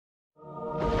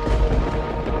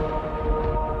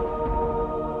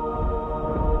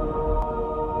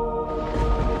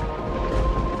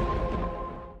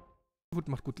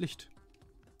gut Licht.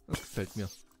 Das gefällt mir.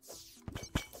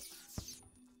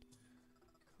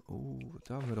 Oh,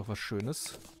 da haben wir doch was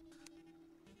Schönes.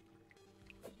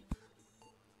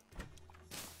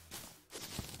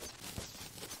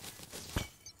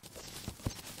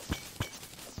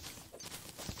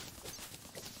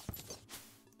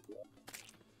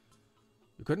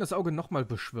 Wir können das Auge nochmal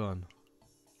beschwören.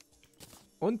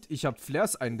 Und ich habe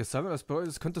Flares eingesammelt. Das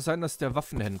bedeutet, es könnte sein, dass der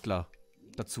Waffenhändler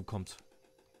dazu kommt.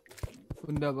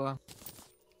 Wunderbar.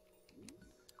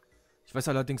 Ich weiß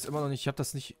allerdings immer noch nicht, ich habe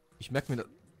das nicht... Ich merke mir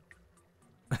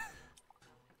das...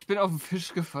 Ich bin auf den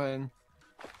Fisch gefallen.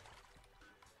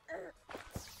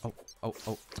 Au, au,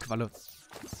 au, Qualle.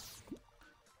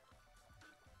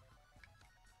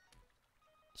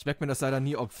 Ich merke mir das leider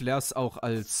nie, ob Flares auch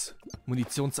als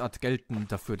Munitionsart gelten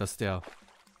dafür, dass der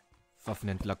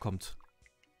Waffenhändler kommt.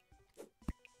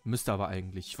 Müsste aber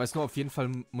eigentlich. Ich weiß nur auf jeden Fall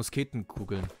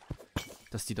Musketenkugeln.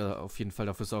 Dass die da auf jeden Fall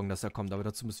dafür sorgen, dass er kommt. Aber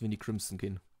dazu müssen wir in die Crimson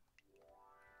gehen.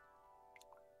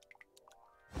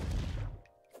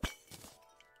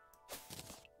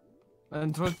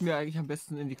 Dann sollten wir eigentlich am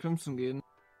besten in die Crimson gehen.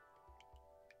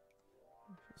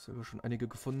 Ich habe schon einige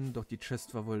gefunden, doch die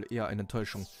Chest war wohl eher eine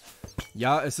Enttäuschung.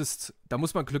 Ja, es ist... Da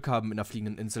muss man Glück haben in der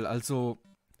fliegenden Insel. Also,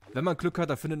 wenn man Glück hat,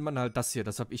 da findet man halt das hier.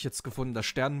 Das habe ich jetzt gefunden, das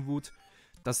Sternenwut.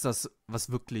 Das ist das, was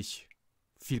wirklich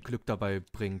viel Glück dabei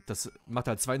bringt. Das macht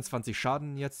halt 22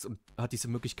 Schaden jetzt und hat diese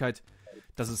Möglichkeit,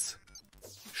 dass es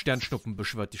Sternschnuppen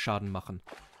beschwört, die Schaden machen.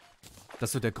 Das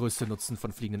ist so der größte Nutzen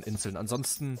von fliegenden Inseln.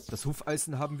 Ansonsten, das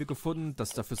Hufeisen haben wir gefunden, das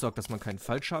dafür sorgt, dass man keinen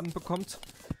Fallschaden bekommt.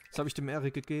 Das habe ich dem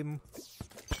Erik gegeben.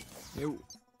 Jo.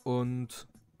 Und...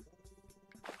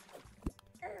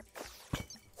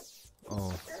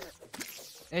 Oh.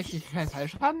 Echt? Ich keinen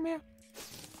Fallschaden mehr?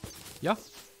 Ja.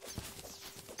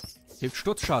 Hebt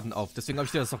Sturzschaden auf. Deswegen habe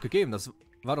ich dir das doch gegeben. Das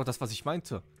war doch das, was ich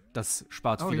meinte. Das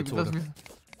spart viele Tode.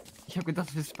 Ich habe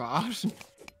gedacht, wir es verarschen.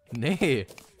 Nee.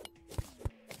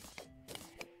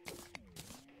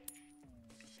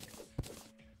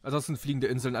 Ansonsten fliegende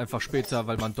Inseln einfach später,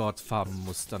 weil man dort farmen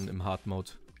muss, dann im Hard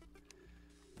Mode.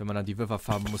 Wenn man dann die Wither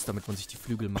farmen muss, damit man sich die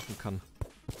Flügel machen kann.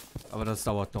 Aber das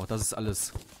dauert noch. Das ist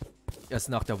alles erst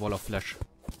nach der Wall of Flash.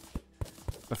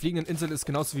 Bei fliegenden Inseln ist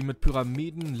genauso wie mit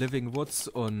Pyramiden, Living Woods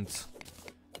und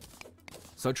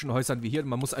solchen Häusern wie hier.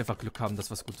 Man muss einfach Glück haben,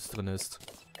 dass was Gutes drin ist.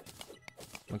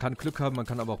 Man kann Glück haben, man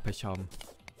kann aber auch Pech haben.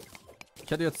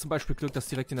 Ich hatte jetzt zum Beispiel Glück, dass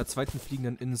direkt in der zweiten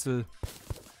fliegenden Insel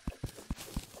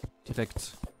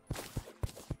direkt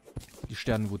die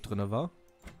Sternenwut drin war.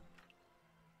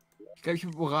 Ich glaube, ich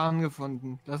habe Uran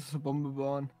gefunden. Lass uns eine Bombe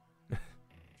bauen.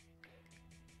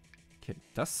 Okay,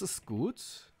 das ist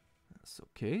gut. Das ist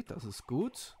okay, das ist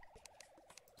gut.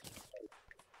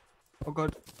 Oh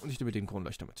Gott. Und ich nehme den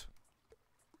Kronleuchter mit.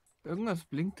 Irgendwas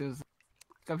blinkt es.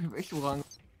 Ich glaube, ich habe echt Uran.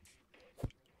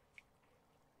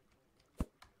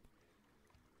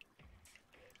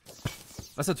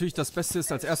 Was natürlich das Beste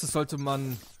ist, als erstes sollte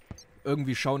man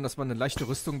irgendwie schauen, dass man eine leichte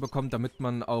Rüstung bekommt, damit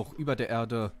man auch über der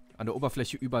Erde, an der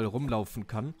Oberfläche überall rumlaufen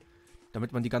kann.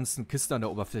 Damit man die ganzen Kisten an der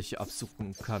Oberfläche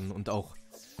absuchen kann und auch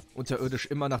unterirdisch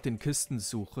immer nach den Kisten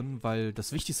suchen, weil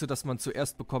das Wichtigste, das man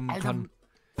zuerst bekommen kann...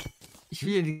 Ich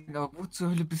will ja nicht genau, wo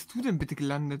zur Hölle bist du denn bitte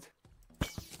gelandet?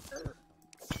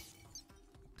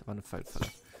 Da war eine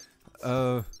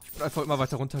Pfeilfalle. Ich bin einfach immer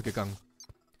weiter runtergegangen.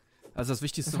 Also das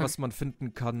Wichtigste, was man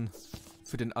finden kann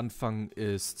für den Anfang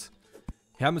ist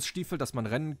Hermesstiefel, dass man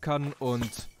rennen kann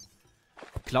und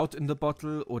Cloud in the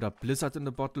Bottle oder Blizzard in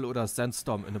the Bottle oder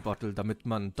Sandstorm in the Bottle, damit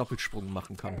man Doppelsprung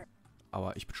machen kann.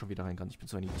 Aber ich bin schon wieder reingegangen. Ich bin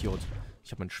so ein Idiot.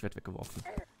 Ich habe mein Schwert weggeworfen.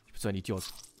 Ich bin so ein Idiot.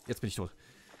 Jetzt bin ich tot.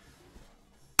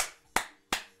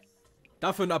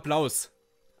 Dafür ein Applaus.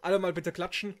 Alle mal bitte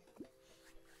klatschen.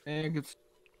 Gibt's.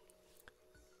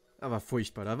 Aber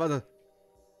furchtbar. Da war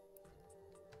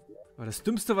das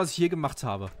Dümmste, was ich je gemacht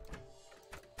habe.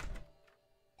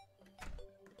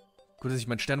 Gut, dass ich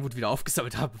meinen Sternwut wieder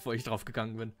aufgesammelt habe, bevor ich drauf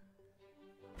gegangen bin.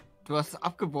 Du hast es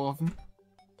abgeworfen.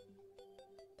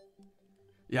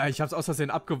 Ja, ich hab's aus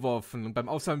Versehen abgeworfen. Und beim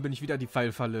Aufsammeln bin ich wieder in die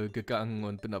Pfeilfalle gegangen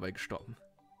und bin dabei gestorben.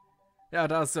 Ja,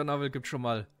 da ist der Novel, gibt schon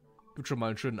mal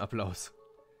einen schönen Applaus.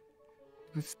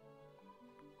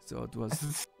 So, du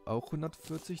hast auch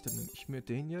 140, dann nehme ich mir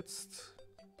den jetzt.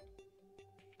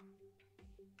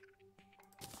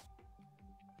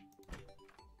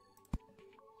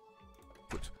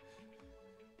 Gut.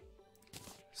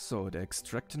 So, der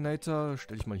Extractinator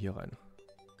stelle ich mal hier rein.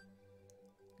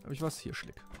 Habe ich was? Hier,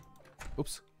 Schlick.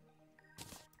 Ups.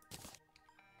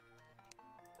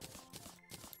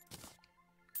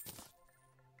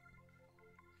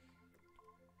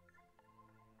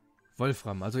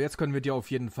 Wolfram. Also jetzt können wir dir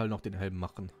auf jeden Fall noch den Helm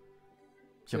machen.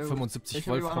 Ich habe 75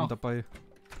 Wolfram dabei.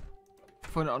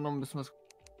 vorhin auch noch ein bisschen was.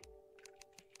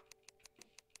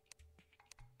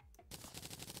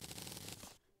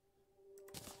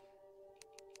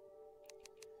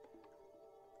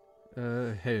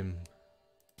 Helm.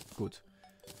 Gut.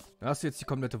 Da hast du jetzt die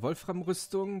komplette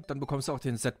Wolfram-Rüstung, dann bekommst du auch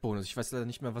den Set-Bonus. Ich weiß leider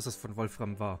nicht mehr, was das von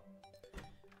Wolfram war.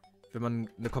 Wenn man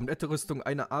eine komplette Rüstung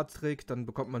eine Art trägt, dann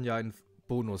bekommt man ja einen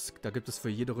Bonus. Da gibt es für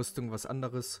jede Rüstung was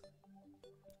anderes,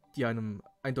 die einem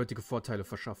eindeutige Vorteile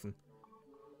verschaffen.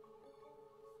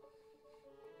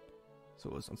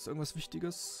 So, ist sonst irgendwas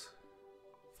Wichtiges?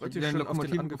 Freut ihr schon auf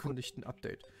den angekündigten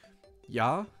Update?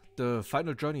 Ja, The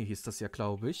Final Journey hieß das ja,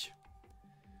 glaube ich.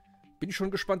 Bin ich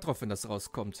schon gespannt drauf, wenn das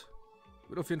rauskommt.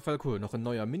 Wird auf jeden Fall cool. Noch ein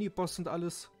neuer Miniboss und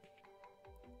alles.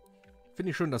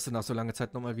 Finde ich schön, dass sie nach so langer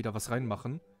Zeit nochmal wieder was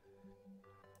reinmachen.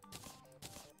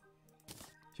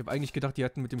 Ich habe eigentlich gedacht, die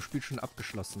hätten mit dem Spiel schon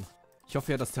abgeschlossen. Ich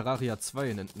hoffe ja, dass Terraria 2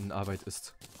 in Arbeit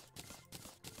ist.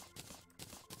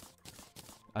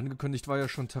 Angekündigt war ja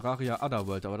schon Terraria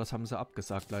Otherworld, aber das haben sie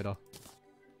abgesagt, leider.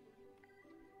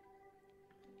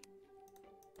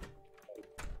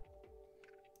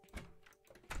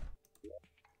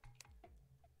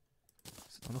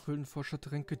 Sind auch noch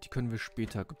Höhlenforschertränke? Die können wir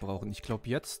später gebrauchen. Ich glaube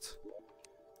jetzt...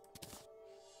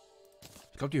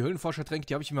 Ich glaube, die Höhlenforschertränke,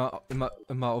 die habe ich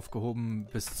immer aufgehoben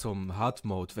bis zum Hard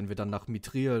Mode, wenn wir dann nach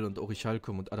Mithril und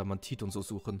Orichalcum und Adamantit und so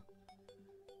suchen.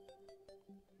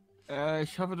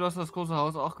 Ich hoffe, du hast das große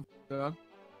Haus auch gehört.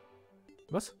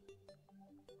 Was?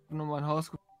 Nur mein Haus,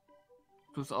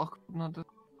 du es auch gefunden hattest.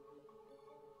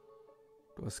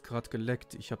 Du hast gerade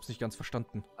geleckt, ich habe es nicht ganz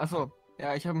verstanden. Achso,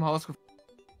 ja, ich habe ein Haus gefunden.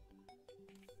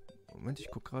 Moment, ich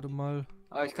guck gerade mal.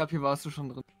 Aber ich glaube, hier warst du schon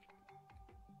drin.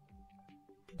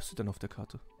 Wo bist du denn auf der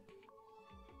Karte?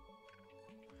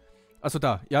 Achso,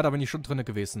 da. Ja, da bin ich schon drinne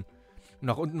gewesen. Und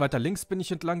nach unten weiter links bin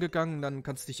ich entlang gegangen. Dann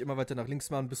kannst du dich immer weiter nach links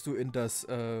machen, bis du in das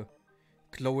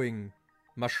Glowing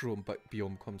Mushroom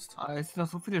Biom kommst. Ah, es sind noch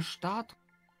so viele Statuen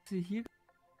hier.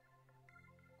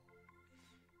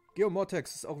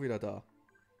 Geomortex ist auch wieder da.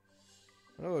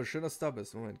 Oh, schön, dass du da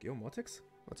bist. Moment, Geomortex?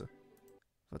 Warte.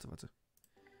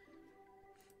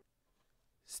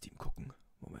 Steam gucken.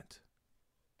 Moment.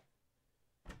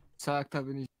 Zack, da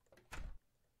bin ich.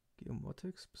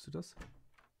 Geomortex, bist du das?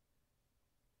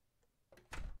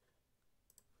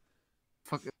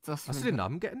 Fuck, ist das Hast du den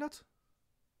Namen geändert?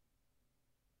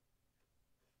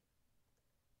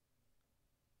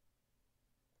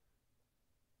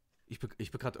 Ich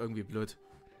bin gerade irgendwie blöd.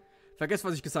 Vergesst,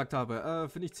 was ich gesagt habe.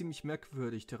 Finde ich ziemlich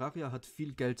merkwürdig. Terraria hat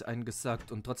viel Geld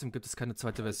eingesackt und trotzdem gibt es keine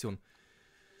zweite Version.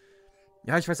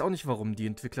 Ja, ich weiß auch nicht, warum die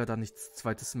Entwickler da nichts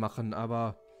Zweites machen,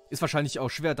 aber ist wahrscheinlich auch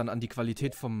schwer, dann an die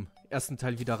Qualität vom ersten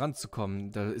Teil wieder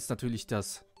ranzukommen. Da ist natürlich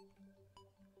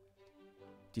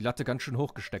die Latte ganz schön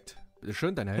hochgesteckt. Bitte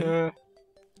schön, dein Helm.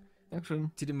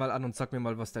 Dankeschön. Zieh den mal an und sag mir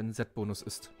mal, was dein Set-Bonus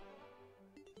ist.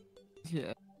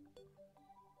 Hier.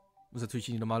 Muss natürlich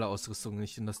in die normale Ausrüstung,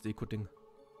 nicht in das Deko-Ding.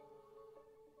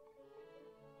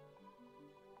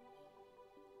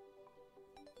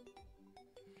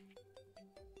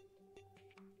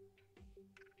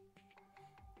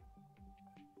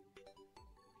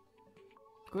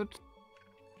 Gut.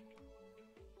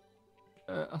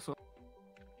 Achso.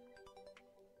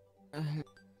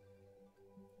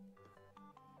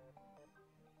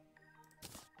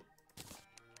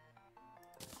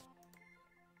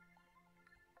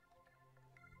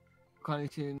 Kann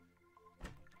ich den...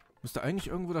 Müsste eigentlich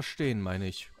irgendwo da stehen, meine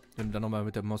ich. Wenn du dann nochmal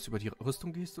mit der Maus über die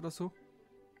Rüstung gehst oder so.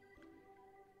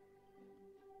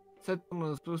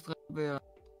 Z-Bonus plus 3 wäre.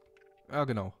 Ja,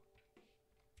 genau.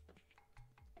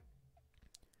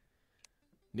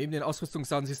 Neben den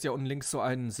Ausrüstungssachen siehst du ja unten links so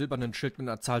einen silbernen Schild mit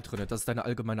einer Zahl drin. Das ist deine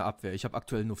allgemeine Abwehr. Ich habe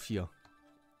aktuell nur 4.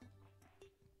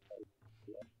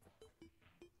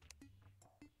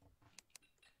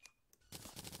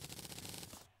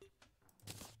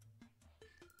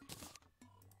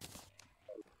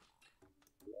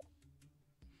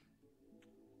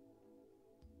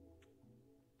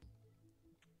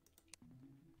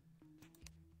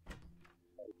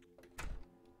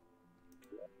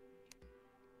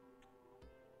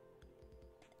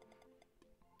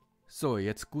 So,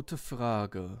 jetzt gute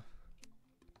Frage.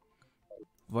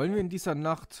 Wollen wir in dieser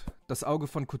Nacht das Auge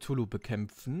von Cthulhu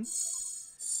bekämpfen?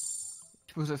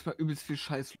 Ich muss erstmal übelst viel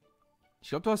Scheiß. Ich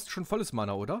glaube, du hast schon volles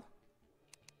Mana, oder?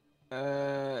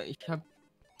 Ich habe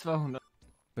 200.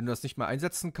 Wenn du das nicht mehr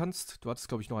einsetzen kannst, du hattest,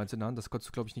 glaube ich, noch eins in der Hand, das konntest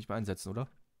du, glaube ich, nicht mehr einsetzen, oder?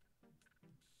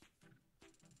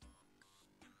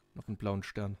 Noch einen blauen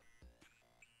Stern.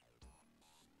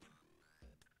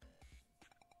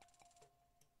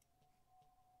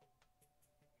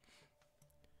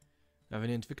 Ja, wenn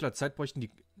die Entwickler Zeit bräuchten,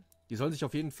 die sollen sich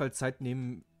auf jeden Fall Zeit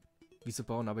nehmen, wie sie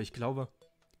bauen, aber ich glaube,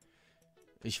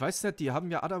 Ich weiß nicht, die haben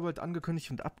ja Otherworld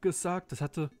angekündigt und abgesagt. Das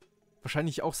hatte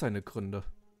wahrscheinlich auch seine Gründe.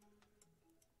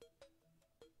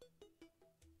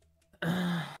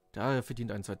 Da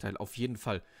verdient ein Zweiteil, auf jeden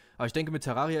Fall. Aber ich denke, mit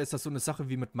Terraria ist das so eine Sache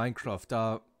wie mit Minecraft.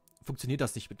 Da funktioniert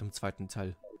das nicht mit einem zweiten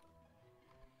Teil.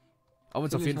 Auch wenn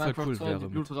es auf jeden Fall cool wäre.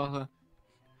 Blutrache.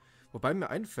 Wobei mir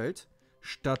einfällt,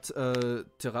 statt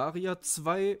Terraria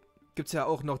 2 gibt es ja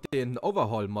auch noch den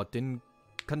Overhaul-Mod. Den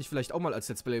kann ich vielleicht auch mal als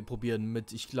Let's Play probieren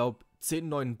mit, ich glaube, 10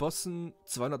 neuen Bossen,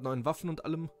 200 neuen Waffen und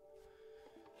allem.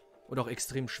 Und auch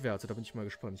extrem schwer. Also da bin ich mal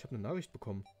gespannt. Ich habe eine Nachricht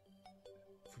bekommen.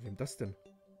 Von wem das denn?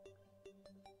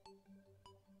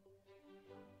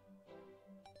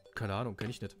 Keine Ahnung, kenne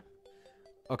ich nicht.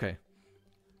 Okay.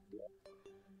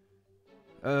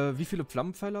 Wie viele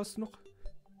Flammenpfeile hast du noch?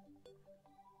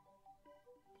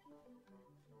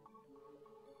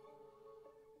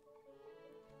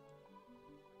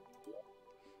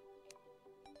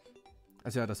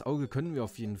 Also ja, das Auge können wir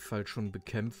auf jeden Fall schon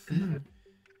bekämpfen.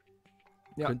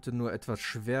 Ja. Könnte nur etwas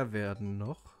schwer werden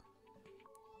noch.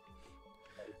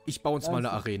 Ich baue uns mal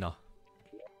eine Arena.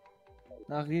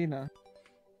 Eine Arena?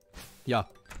 Ja,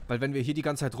 weil wenn wir hier die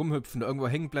ganze Zeit rumhüpfen, irgendwo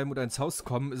hängen bleiben oder ins Haus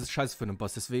kommen, ist es scheiße für einen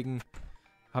Boss. Deswegen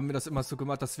haben wir das immer so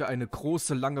gemacht, dass wir eine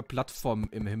große, lange Plattform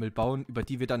im Himmel bauen, über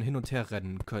die wir dann hin und her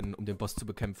rennen können, um den Boss zu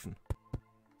bekämpfen.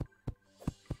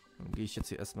 Dann gehe ich jetzt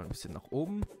hier erstmal ein bisschen nach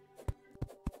oben.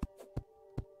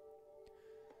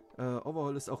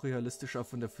 Overhaul ist auch realistischer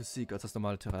von der Physik als das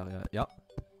normale Terraria. Ja.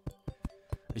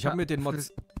 Ich habe mir den Mod...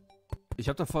 Ich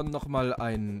habe davon nochmal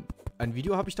ein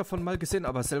Video habe ich davon mal gesehen,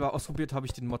 aber selber ausprobiert habe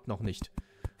ich den Mod noch nicht.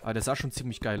 Aber der sah schon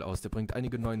ziemlich geil aus. Der bringt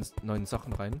einige neuen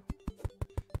Sachen rein.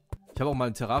 Ich habe auch mal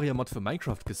einen Terraria-Mod für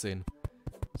Minecraft gesehen.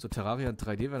 So Terraria in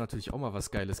 3D wäre natürlich auch mal was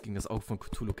Geiles gegen das Auge von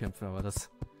Cthulhu kämpfen, aber das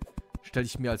stelle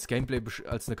ich mir als Gameplay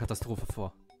als eine Katastrophe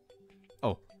vor.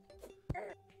 Oh.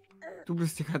 Du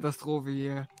bist die Katastrophe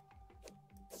hier.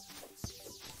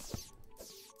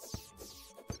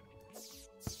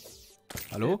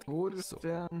 Hallo?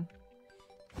 Todesstern.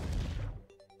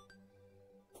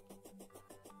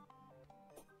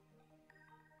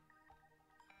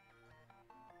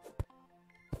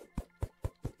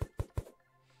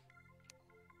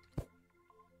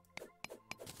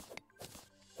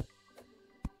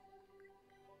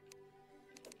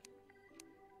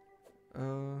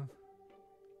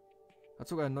 Hat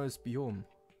sogar ein neues Biom.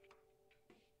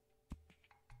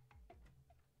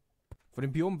 Von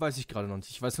dem Biom weiß ich gerade noch nicht.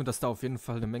 Ich weiß nur, dass da auf jeden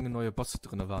Fall eine Menge neue Bosse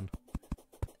drin waren.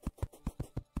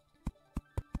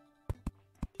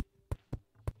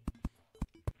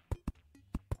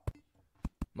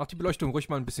 Mach die Beleuchtung ruhig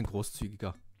mal ein bisschen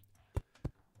großzügiger.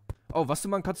 Oh, was du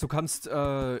machen kannst, du kannst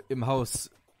im Haus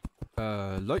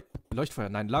Leuchtfeuer,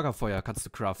 nein, Lagerfeuer kannst du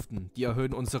craften. Die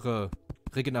erhöhen unsere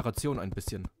Regeneration ein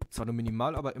bisschen. Zwar nur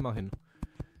minimal, aber immerhin.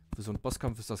 Für so einen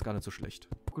Bosskampf ist das gar nicht so schlecht.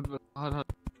 Gut, was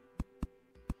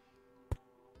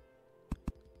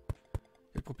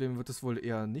Probleme wird es wohl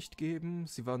eher nicht geben.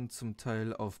 Sie waren zum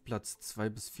Teil auf Platz 2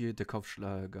 bis 4 der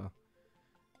Kaufschlager.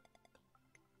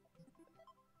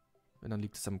 Wenn, dann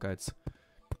liegt es am Geiz.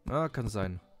 Na, kann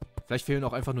sein. Vielleicht fehlen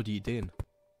auch einfach nur die Ideen.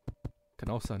 Kann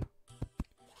auch sein.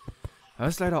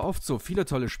 Das ist leider oft so. Viele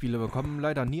tolle Spiele bekommen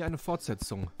leider nie eine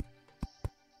Fortsetzung.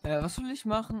 was soll ich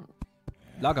machen?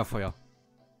 Lagerfeuer.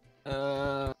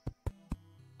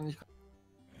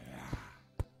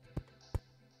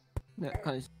 Ne,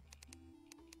 kann ich.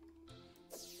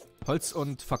 Holz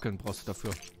und Fackeln brauchst du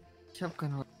dafür. Ich habe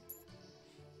kein Holz.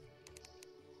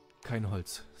 Kein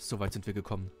Holz. So weit sind wir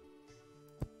gekommen.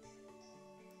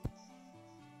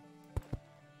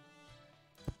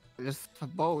 Das ist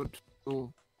verbaut.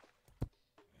 So.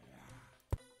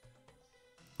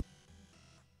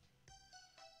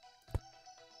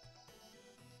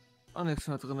 Auch nichts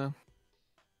mehr drin.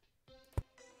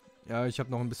 Ja, ich habe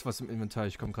noch ein bisschen was im Inventar.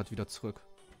 Ich komme gerade wieder zurück.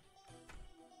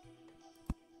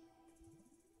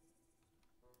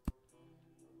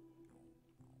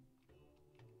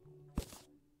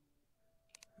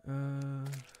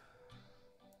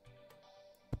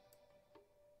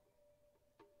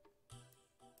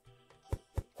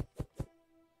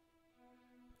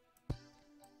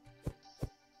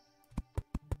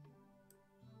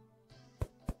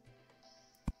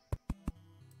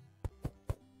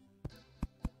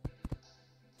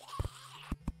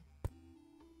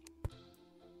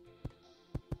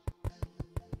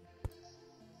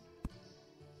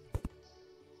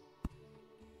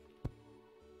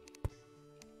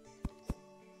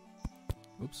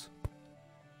 Ups.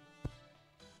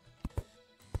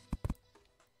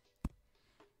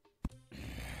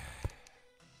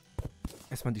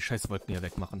 Erstmal die Scheißwolken hier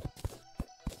wegmachen.